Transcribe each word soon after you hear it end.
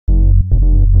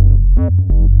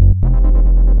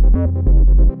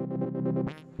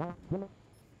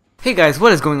Hey guys,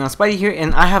 what is going on? Spidey here,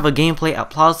 and I have a gameplay at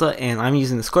Plaza, and I'm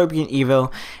using the Scorpion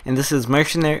Evo, and this is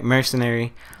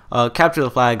Mercenary, capture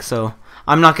the flag. So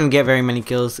I'm not gonna get very many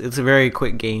kills. It's a very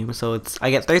quick game, so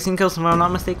I get 13 kills if I'm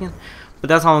not mistaken. But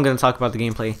that's all I'm gonna talk about the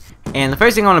gameplay. And the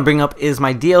first thing I want to bring up is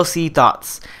my DLC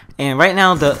thoughts. And right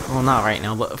now, well, not right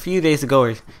now, but a few days ago,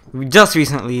 or just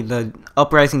recently, the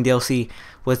Uprising DLC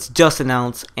was just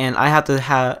announced, and I have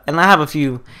a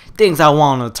few things I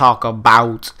want to talk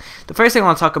about. The first thing I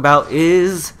want to talk about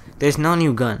is there's no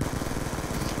new gun,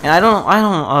 and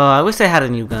I wish I had a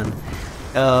new gun.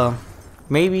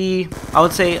 Maybe I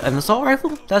would say an assault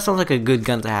rifle. That sounds like a good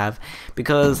gun to have,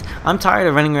 because I'm tired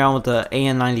of running around with the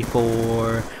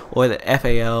AN-94 or the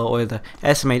FAL or the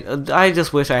estimate. I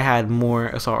just wish I had more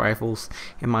assault rifles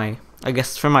in my, I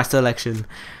guess, for my selection.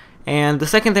 And the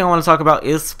second thing I want to talk about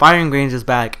is Firing Range is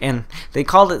back, and they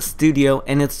called it Studio,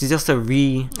 and it's just a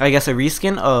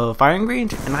reskin of Firing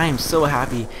Range, and I am so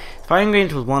happy. Firing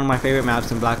Range was one of my favorite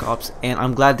maps in Black Ops, and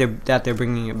I'm glad that they're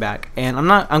bringing it back. And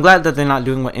I'm glad that they're not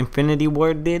doing what Infinity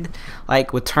Ward did,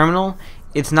 like with Terminal.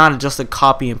 It's not just a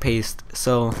copy and paste.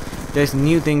 So there's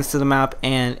new things to the map,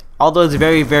 and although it's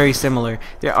very, very similar,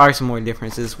 there are some more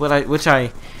differences.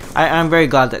 I'm very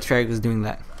glad that Treyarch is doing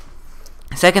that.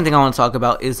 Second thing I want to talk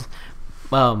about is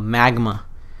magma.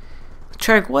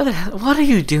 Treyarch, what are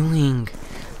you doing?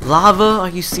 Lava? Are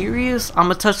you serious? I'm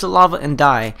gonna touch the lava and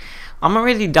die. I'm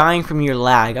already dying from your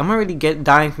lag. I'm already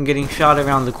dying from getting shot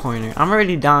around the corner. I'm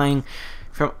already dying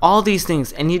from all these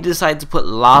things, and you decide to put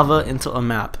lava into a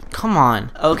map. Come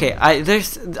on. Okay,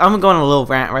 I'm going a little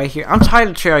rant right here. I'm tired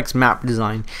of Treyarch's map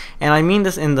design, and I mean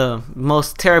this in the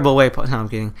most terrible way. No, I'm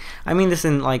kidding. I mean this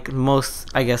in like most,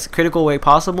 I guess, critical way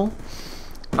possible.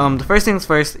 The first things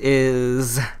first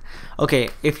is, okay,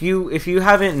 if you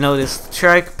haven't noticed,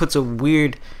 Treyarch puts a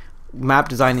weird map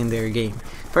design in their game.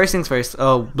 First things first,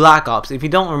 Black Ops. If you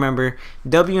don't remember,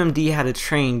 WMD had a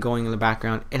train going in the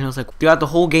background, and it was like throughout the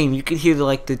whole game you could hear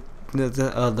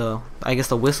the I guess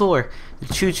the whistle or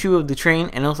the choo choo of the train,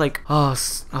 and it was like,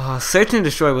 Search and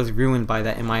Destroy was ruined by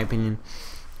that, in my opinion.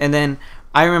 And then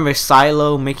I remember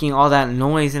Silo making all that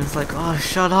noise, and it's like, oh,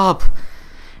 shut up.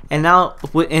 And now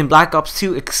in Black Ops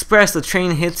 2 Express, the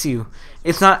train hits you.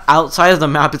 It's not outside of the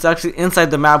map, it's actually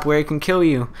inside the map where it can kill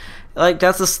you. Like,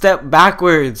 that's a step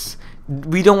backwards.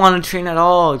 We don't want a train at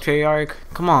all, Treyarch.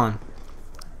 Come on.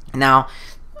 Now,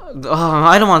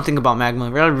 I don't want to think about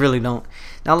magma. I really don't.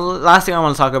 Now, the last thing I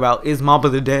want to talk about is Mob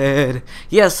of the Dead.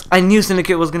 Yes, I knew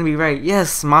Syndicate was going to be right.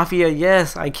 Yes, Mafia,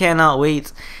 yes, I cannot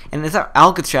wait. And it's at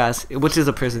Alcatraz, which is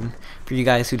a prison, for you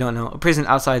guys who don't know. A prison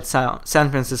outside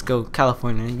San Francisco,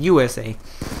 California, USA.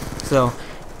 So,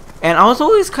 and I was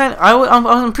always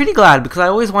I'm pretty glad, because I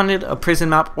always wanted a prison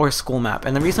map or a school map.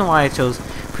 And the reason why I chose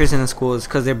prison and school is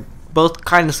because they're both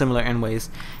kind of similar in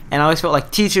ways. And I always felt like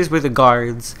teachers were the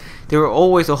guards. There were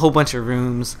always a whole bunch of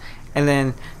rooms. And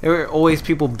then there were always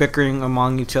people bickering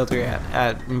among each other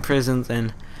in prisons,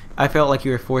 and I felt like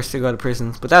you were forced to go to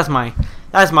prisons. But that's my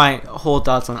whole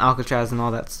thoughts on Alcatraz and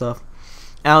all that stuff.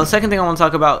 Now the second thing I want to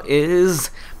talk about is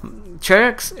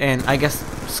Treyarch's and I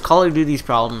guess Call of Duty's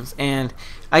problems. And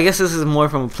I guess this is more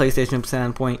from a PlayStation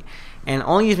standpoint. And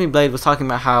Only Use Me Blade was talking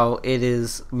about how it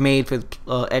is made for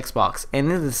Xbox, and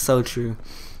this is so true.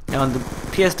 Now the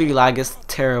PS3 lag is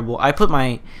terrible. I put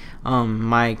my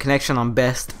connection on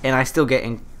best, and I still get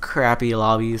in crappy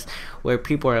lobbies where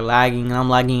people are lagging, and I'm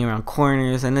lagging around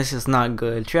corners, and it's just not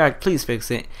good. Treyarch, please fix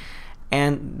it.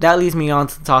 And that leads me on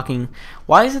to talking,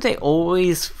 why is it they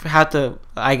always have to,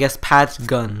 I guess, patch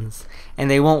guns,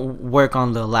 and they won't work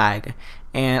on the lag?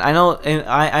 And I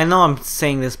know I'm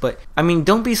saying this, but I mean,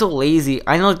 don't be so lazy.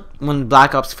 I know when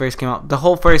Black Ops first came out, the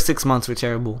whole first 6 months were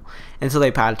terrible until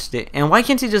they patched it. And why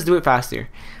can't you just do it faster?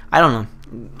 I don't know.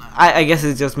 I guess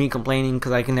it's just me complaining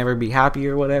because I can never be happy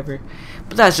or whatever.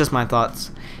 But that's just my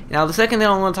thoughts. Now, the second thing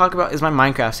I want to talk about is my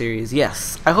Minecraft series.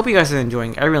 Yes, I hope you guys are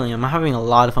enjoying it. I really am. I'm having a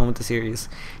lot of fun with the series.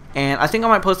 And I think I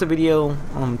might post a video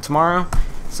tomorrow.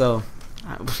 So,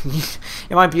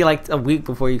 it might be like a week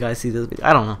before you guys see this video.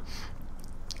 I don't know.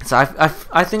 So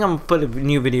I think I'm gonna put a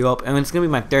new video up, and it's gonna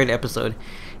be my 3rd episode,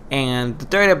 and the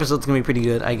 3rd episode's gonna be pretty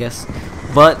good, I guess.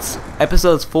 But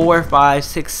episodes 4, 5,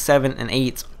 6, 7, and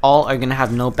 8 all are gonna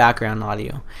have no background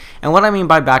audio. And what I mean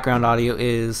by background audio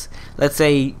is, let's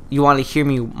say you want to hear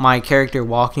my character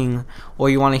walking, or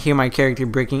you want to hear my character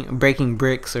breaking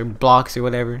bricks or blocks or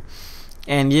whatever,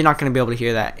 and you're not gonna be able to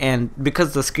hear that. And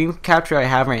because the screen capture I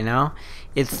have right now,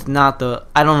 it's not the,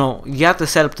 I don't know, you have to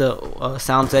set up the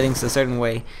sound settings a certain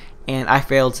way, and I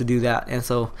failed to do that, and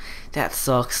so that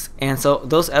sucks. And so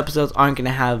those episodes aren't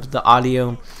gonna have the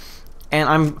audio,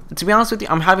 and to be honest with you,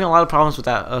 I'm having a lot of problems with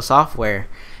that software.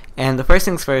 And the first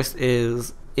things first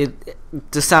is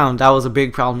the sound. That was a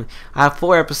big problem. I have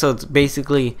 4 episodes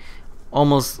basically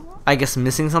almost, I guess,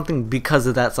 missing something because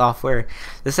of that software.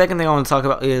 The second thing I want to talk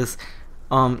about is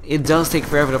it does take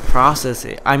forever to process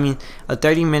it. I mean, a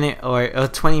 30-minute or a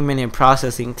 20-minute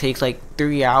processing takes like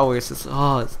 3 hours. It's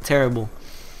terrible.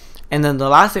 And then the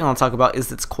last thing I want to talk about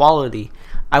is its quality.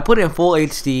 I put it in full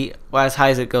HD, as high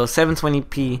as it goes,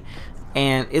 720p,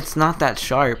 and it's not that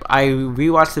sharp. I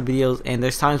rewatched the videos, and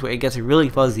there's times where it gets really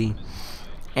fuzzy.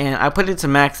 And I put it to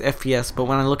max FPS, but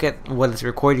when I look at what it's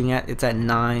recording at, it's at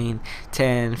 9,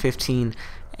 10, 15,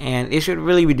 and it should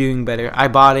really be doing better. I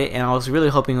bought it, and I was really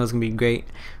hoping it was going to be great,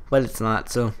 but it's not.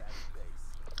 So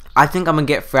I think I'm going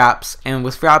to get Fraps, and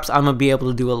with Fraps, I'm going to be able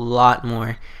to do a lot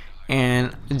more.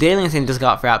 And Daily Insane just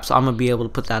got Fraps, so I'm going to be able to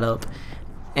put that up.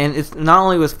 And it's not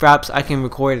only with Fraps I can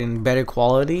record in better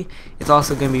quality, it's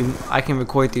also going to be, I can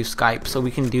record through Skype, so we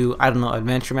can do, I don't know,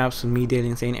 adventure maps with me, Daily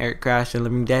Insane, Eric Crash, and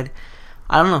Living Dead.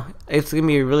 I don't know, it's going to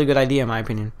be a really good idea in my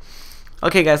opinion.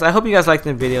 Okay guys, I hope you guys liked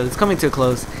the video. It's coming to a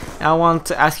close, and I want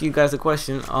to ask you guys a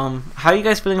question. How are you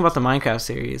guys feeling about the Minecraft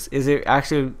series? Is it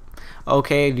actually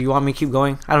okay? Do you want me to keep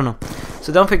going? I don't know.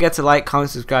 So don't forget to like,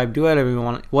 comment, subscribe, do whatever you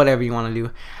want to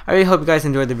do. I really hope you guys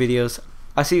enjoyed the videos.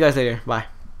 I'll see you guys later. Bye.